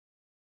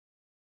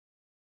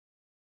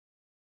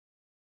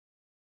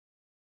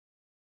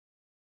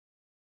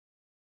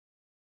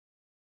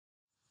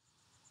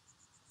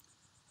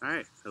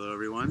Alright, hello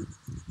everyone.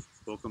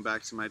 Welcome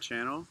back to my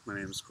channel. My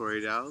name is Corey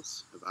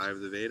Dowles of Eye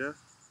of the Veda.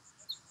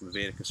 I'm a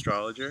Vedic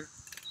astrologer.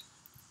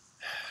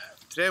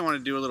 Today I want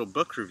to do a little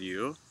book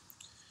review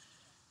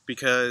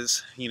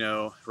because,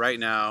 right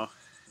now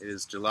it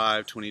is July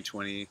of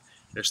 2020.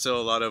 There's still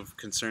a lot of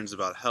concerns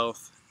about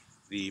health.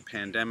 The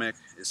pandemic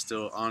is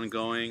still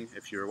ongoing.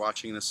 If you're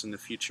watching this in the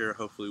future,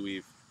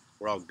 hopefully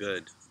we're all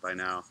good by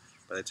now,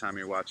 by the time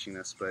you're watching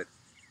this. But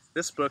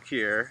this book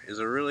here is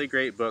a really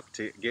great book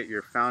to get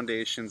your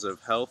foundations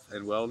of health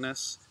and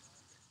wellness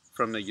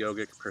from the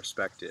yogic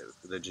perspective,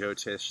 the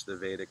Jyotish, the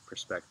Vedic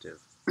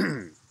perspective.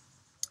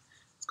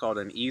 It's called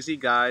An Easy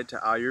Guide to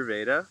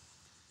Ayurveda,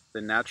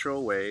 The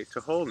Natural Way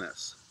to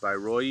Wholeness by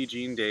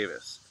Eugene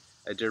Davis,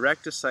 a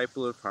direct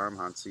disciple of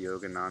Paramahansa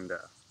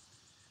Yogananda.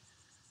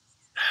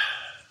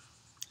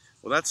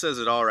 Well, that says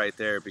it all right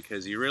there,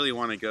 because you really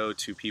want to go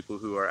to people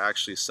who are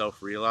actually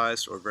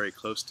self-realized or very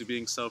close to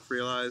being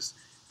self-realized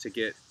to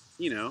get,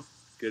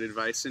 good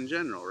advice in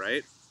general,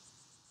 right?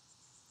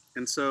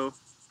 And so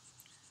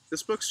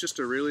this book's just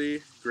a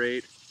really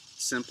great,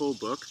 simple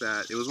book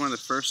that it was one of the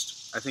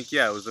first,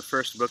 it was the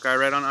first book I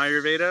read on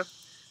Ayurveda,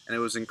 and it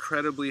was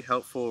incredibly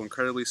helpful,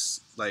 incredibly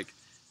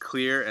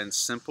clear and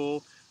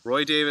simple.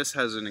 Roy Davis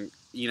has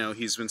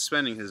he's been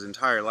spending his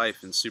entire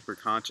life in super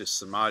conscious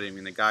samadhi. I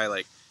mean, the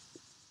guy,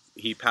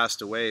 he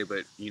passed away,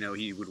 but,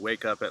 he would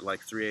wake up at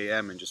 3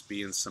 a.m. and just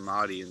be in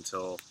samadhi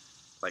until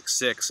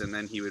 6, and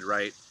then he would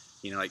write,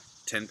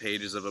 10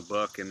 pages of a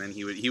book, and then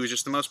he was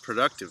just the most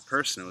productive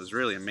person. It was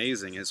really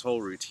amazing, his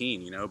whole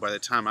routine. By the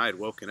time I had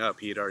woken up,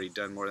 he had already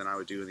done more than I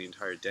would do in the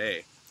entire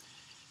day.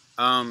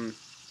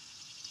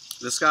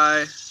 This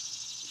guy,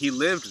 he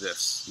lived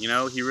this,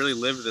 he really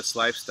lived this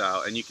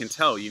lifestyle, and you can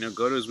tell,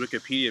 go to his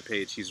Wikipedia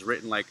page. He's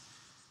written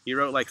he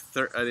wrote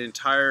an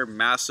entire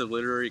massive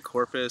literary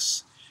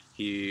corpus.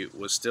 He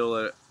was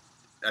still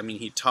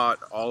he taught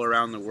all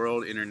around the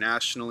world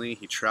internationally.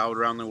 He traveled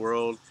around the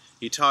world.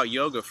 He taught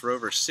yoga for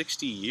over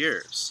 60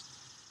 years.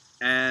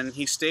 And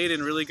he stayed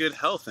in really good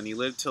health, and he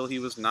lived till he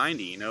was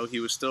 90. He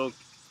was still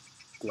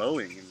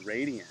glowing and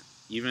radiant,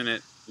 even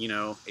at,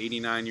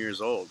 89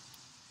 years old.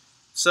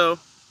 So,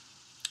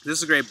 this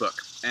is a great book.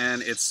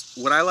 And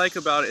what I like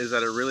about it is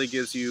that it really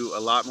gives you a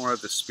lot more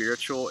of the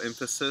spiritual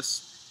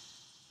emphasis.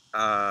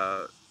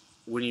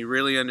 When you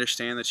really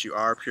understand that you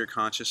are pure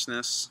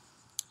consciousness,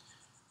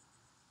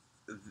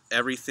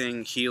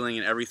 everything healing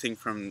and everything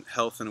from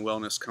health and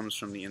wellness comes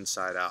from the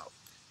inside out.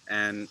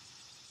 And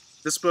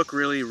this book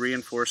really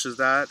reinforces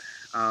that.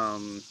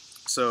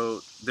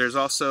 So there's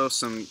also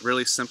some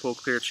really simple,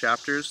 clear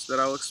chapters that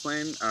I'll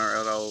explain,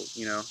 or that I'll,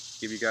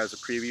 give you guys a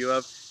preview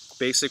of.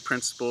 Basic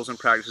principles and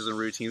practices and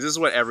routines. This is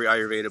what every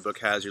Ayurveda book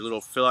has. Your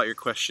little fill out your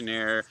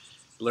questionnaire,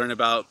 learn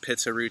about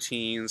Pitta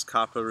routines,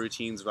 Kapha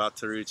routines,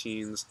 Vata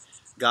routines,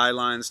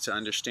 guidelines to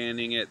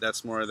understanding it.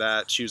 That's more of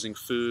that. Choosing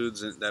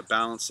foods that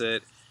balance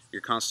it.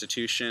 Your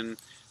constitution.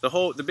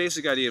 The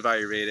basic idea of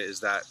Ayurveda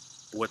is that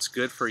what's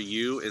good for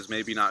you is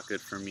maybe not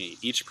good for me.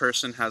 Each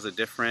person has a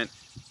different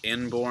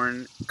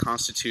inborn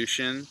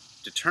constitution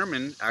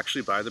determined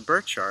actually by the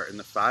birth chart and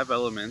the 5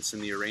 elements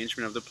and the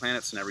arrangement of the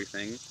planets and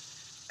everything.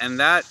 And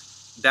that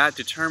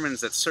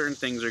determines that certain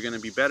things are going to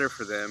be better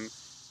for them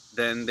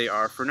than they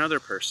are for another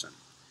person.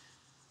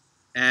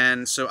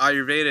 And so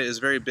Ayurveda is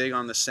very big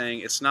on the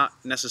saying it's not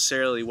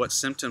necessarily what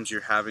symptoms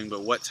you're having,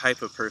 but what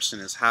type of person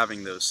is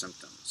having those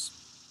symptoms.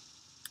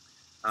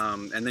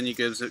 And then it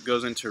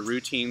goes into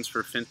routines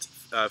for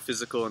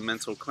physical and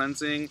mental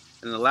cleansing.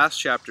 And the last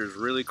chapter is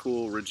really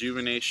cool: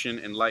 rejuvenation,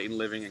 enlightened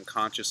living, and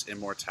conscious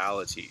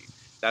immortality.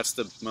 That's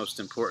the most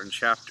important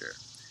chapter.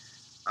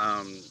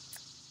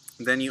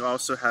 Then you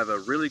also have a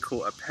really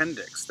cool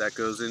appendix that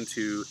goes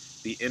into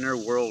the inner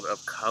world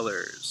of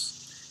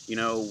colors.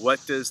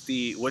 What does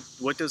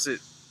it,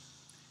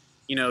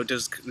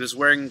 does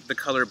wearing the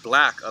color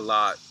black a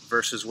lot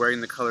versus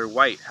wearing the color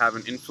white have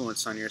an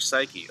influence on your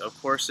psyche? Of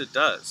course it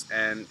does,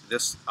 and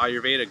this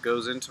Ayurveda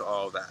goes into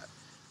all of that.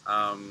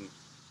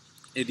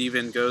 It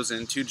even goes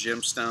into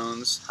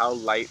gemstones, how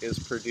light is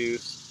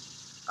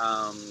produced,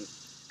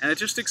 and it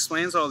just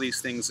explains all these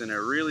things in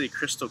a really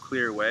crystal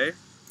clear way.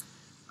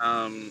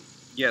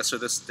 So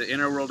the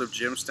inner world of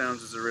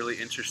gemstones is a really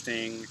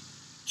interesting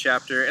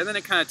chapter, and then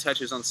it kind of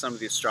touches on some of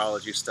the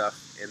astrology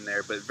stuff in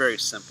there, but very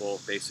simple,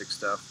 basic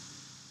stuff.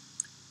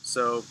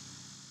 So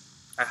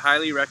I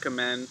highly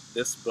recommend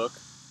this book.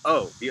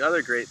 Oh, the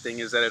other great thing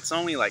is that it's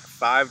only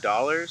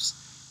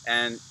 $5.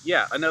 And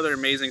yeah, another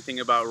amazing thing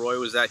about Roy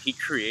was that he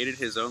created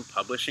his own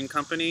publishing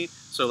company.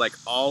 So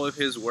all of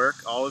his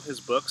work, all of his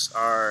books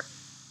are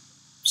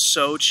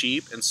so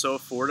cheap and so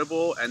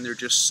affordable, and they're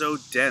just so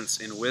dense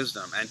in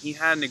wisdom. And he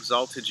had an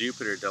exalted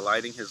Jupiter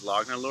delighting his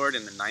Lagna Lord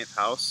in the 9th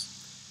house.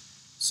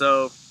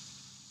 So,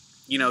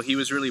 he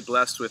was really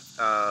blessed with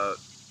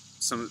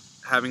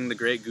having the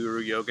great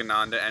guru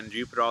Yogananda, and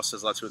Jupiter also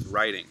has lots with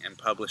writing and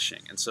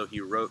publishing, and so he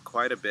wrote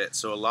quite a bit.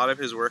 So a lot of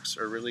his works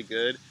are really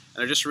good, and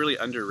they're just really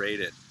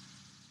underrated.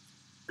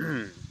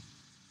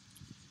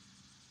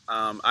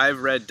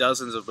 I've read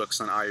dozens of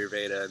books on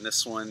Ayurveda, and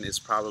this one is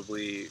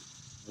probably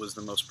was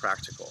the most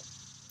practical.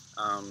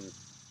 Um,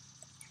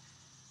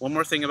 One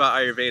more thing about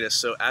Ayurveda.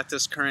 So at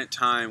this current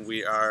time,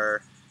 we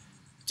are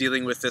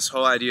dealing with this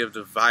whole idea of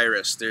the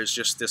virus. There's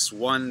just this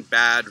one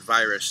bad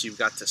virus. You've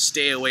got to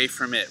stay away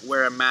from it,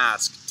 wear a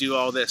mask, do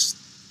all this,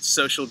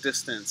 social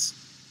distance.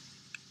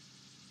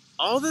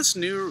 All this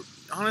new,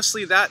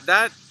 honestly, that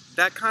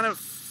kind of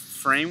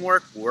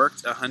framework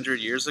worked 100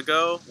 years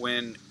ago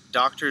when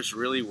doctors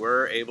really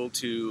were able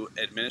to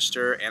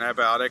administer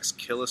antibiotics,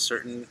 kill a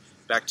certain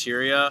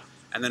bacteria,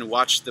 and then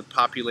watch the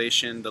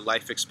population, the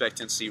life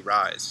expectancy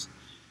rise.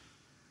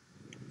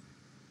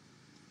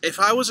 If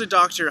I was a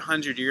doctor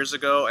 100 years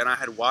ago and I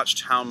had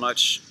watched how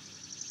much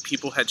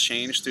people had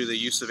changed through the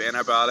use of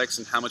antibiotics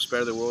and how much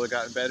better the world had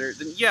gotten better,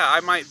 then yeah, I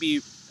might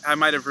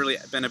have really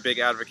been a big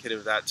advocate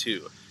of that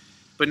too.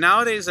 But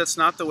nowadays, that's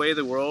not the way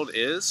the world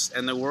is,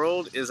 and the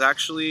world is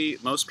actually,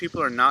 most people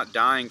are not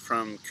dying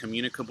from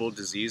communicable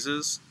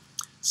diseases.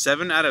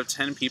 7 out of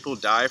 10 people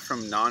die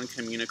from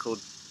non-communicable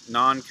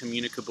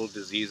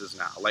diseases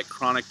now, like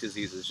chronic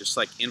diseases, just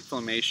like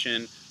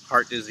inflammation,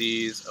 heart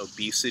disease,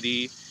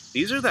 obesity.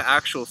 These are the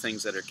actual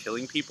things that are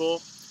killing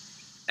people,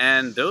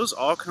 and those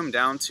all come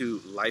down to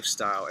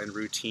lifestyle and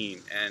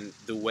routine and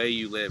the way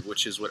you live,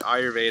 which is what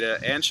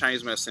Ayurveda and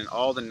Chinese medicine,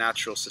 all the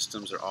natural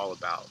systems are all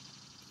about.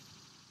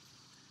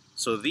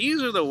 So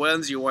these are the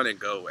ones you want to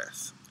go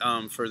with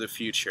for the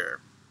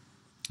future.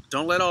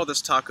 Don't let all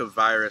this talk of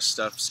virus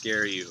stuff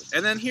scare you.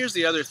 And then here's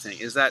the other thing,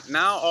 is that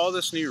now all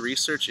this new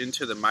research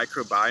into the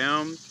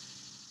microbiome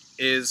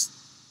is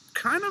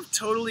kind of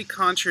totally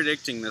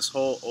contradicting this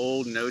whole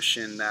old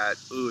notion that,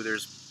 ooh,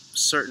 there's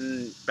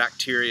certain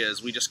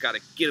bacterias, we just got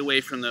to get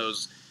away from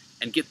those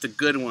and get the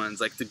good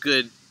ones, like the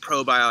good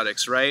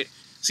probiotics, right?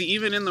 See,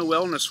 even in the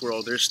wellness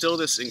world, there's still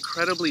this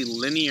incredibly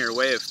linear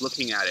way of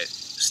looking at it.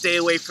 Stay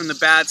away from the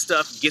bad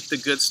stuff, get the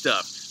good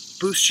stuff.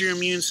 Boost your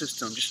immune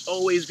system. Just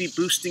always be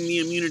boosting the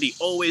immunity.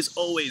 Always,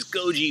 always.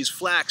 Gojis,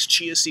 flax,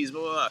 chia seeds,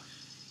 blah, blah, blah.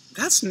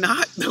 That's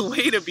not the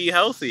way to be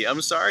healthy.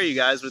 I'm sorry, you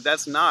guys, but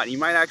that's not. You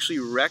might actually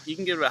you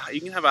can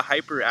have a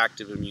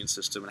hyperactive immune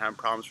system and have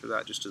problems for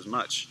that just as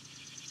much.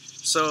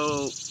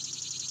 So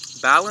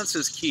balance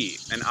is key,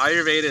 and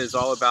Ayurveda is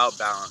all about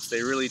balance.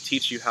 They really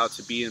teach you how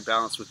to be in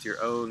balance with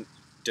your own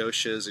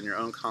doshas and your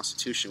own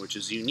constitution, which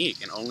is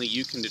unique and only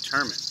you can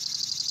determine.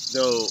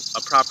 Though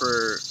a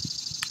proper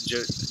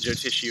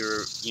Jyotishi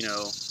or,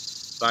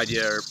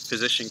 Vaidya or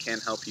physician can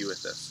help you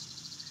with this.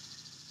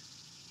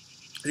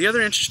 The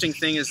other interesting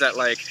thing is that,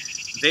 like,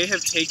 they've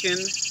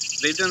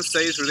done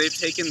studies where they've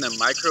taken the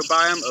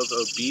microbiome of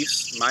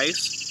obese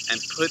mice and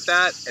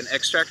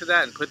extracted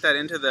that and put that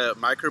into the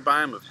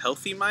microbiome of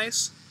healthy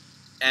mice,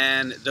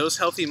 and those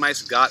healthy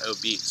mice got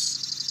obese.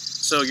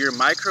 So your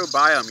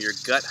microbiome, your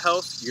gut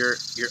health, your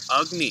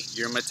Agni,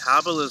 your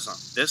metabolism,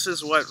 this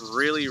is what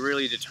really,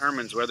 really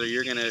determines whether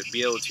you're going to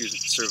be able to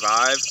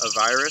survive a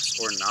virus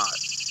or not.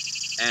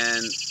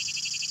 And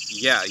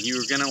yeah,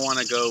 you're going to want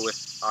to go with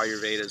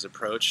Ayurveda's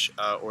approach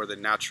or the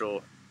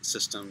natural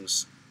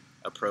systems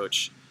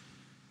approach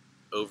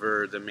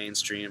over the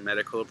mainstream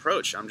medical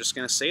approach. I'm just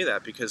going to say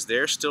that because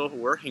they're still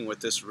working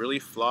with this really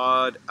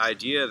flawed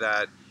idea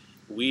that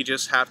we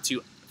just have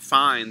to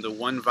find the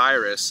one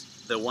virus,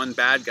 the one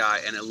bad guy,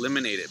 and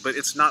eliminate it. But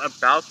it's not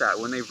about that.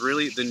 When they've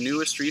really, the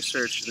newest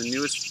research, the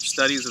newest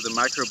studies of the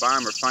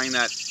microbiome are finding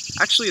that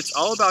actually it's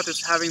all about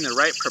just having the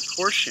right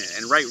proportion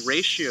and right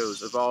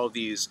ratios of all of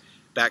these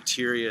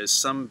bacteria,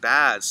 some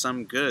bad,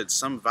 some good,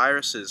 some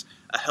viruses.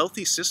 A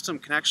healthy system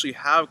can actually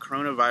have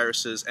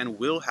coronaviruses and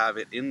will have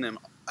it in them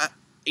at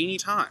any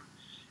time.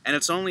 And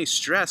it's only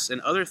stress and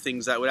other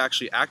things that would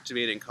actually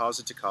activate it and cause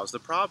it to cause the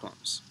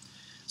problems.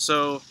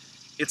 So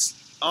it's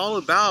all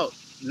about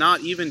not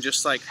even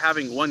just like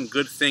having one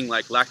good thing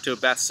like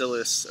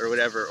lactobacillus or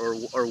whatever,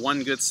 or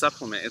one good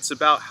supplement. It's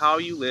about how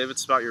you live.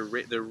 It's about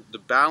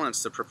the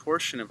balance, the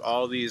proportion of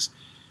all these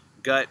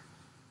gut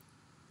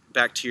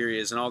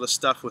bacteria and all the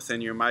stuff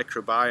within your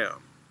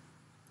microbiome,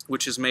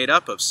 which is made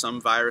up of some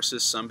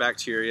viruses, some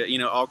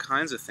bacteria, all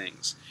kinds of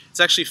things. It's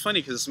actually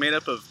funny because it's made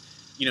up of,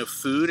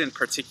 food and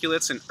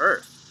particulates and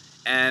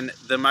earth. And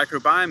the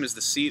microbiome is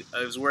the seat,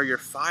 is where your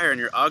fire and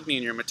your Agni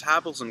and your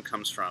metabolism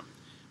comes from.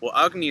 Well,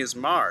 Agni is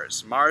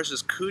Mars. Mars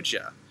is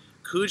Kuja.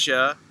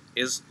 Kuja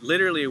is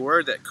literally a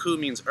word that Ku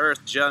means earth,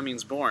 Ja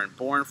means born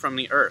from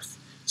the earth.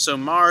 So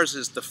Mars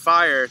is the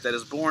fire that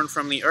is born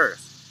from the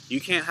earth.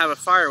 You can't have a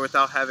fire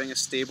without having a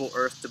stable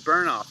earth to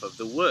burn off of,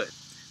 the wood.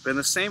 But in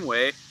the same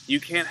way, you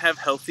can't have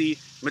healthy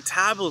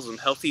metabolism,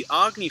 healthy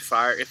Agni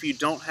fire, if you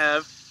don't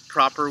have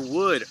proper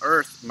wood,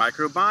 earth,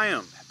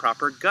 microbiome,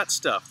 proper gut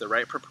stuff, the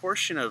right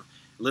proportion of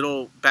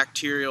little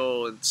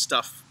bacterial and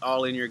stuff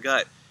all in your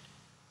gut.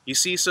 You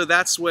see, so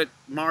that's what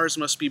Mars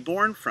must be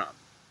born from.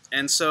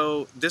 And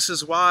so this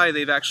is why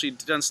they've actually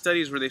done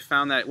studies where they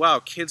found that, wow,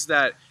 kids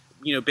that,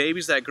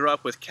 babies that grow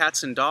up with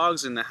cats and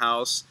dogs in the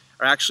house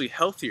are actually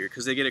healthier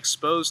because they get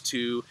exposed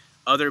to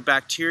other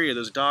bacteria.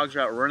 Those dogs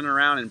are out running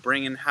around and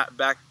bringing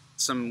back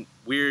some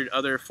weird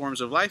other forms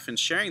of life and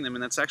sharing them,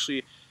 and that's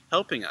actually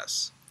helping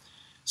us.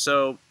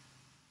 So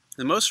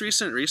The most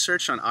recent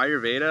research on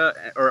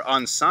Ayurveda, or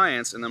on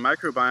science and the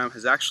microbiome,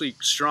 has actually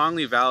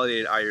strongly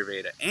validated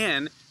Ayurveda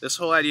and this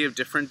whole idea of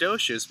different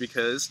doshas,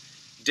 because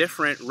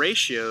different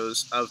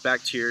ratios of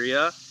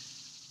bacteria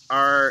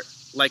are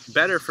like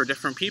better for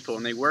different people,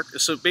 and they work.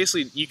 So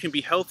basically you can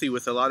be healthy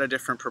with a lot of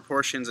different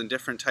proportions and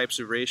different types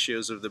of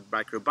ratios of the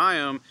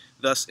microbiome,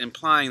 thus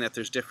implying that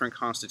there's different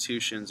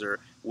constitutions or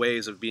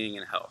ways of being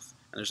in health,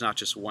 and there's not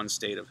just one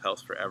state of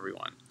health for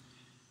everyone.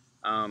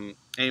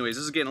 Anyways,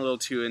 this is getting a little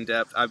too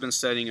in-depth. I've been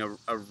studying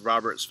a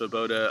Robert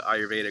Svoboda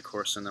Ayurveda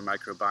course on the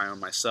microbiome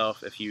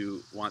myself. If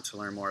you want to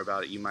learn more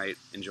about it, you might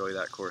enjoy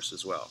that course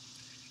as well.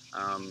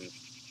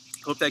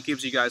 Hope that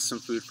gives you guys some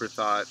food for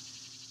thought.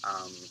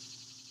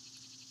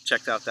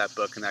 Check out that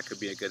book, and that could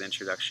be a good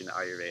introduction to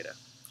Ayurveda.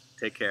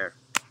 Take care.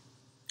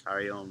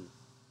 Hari Om.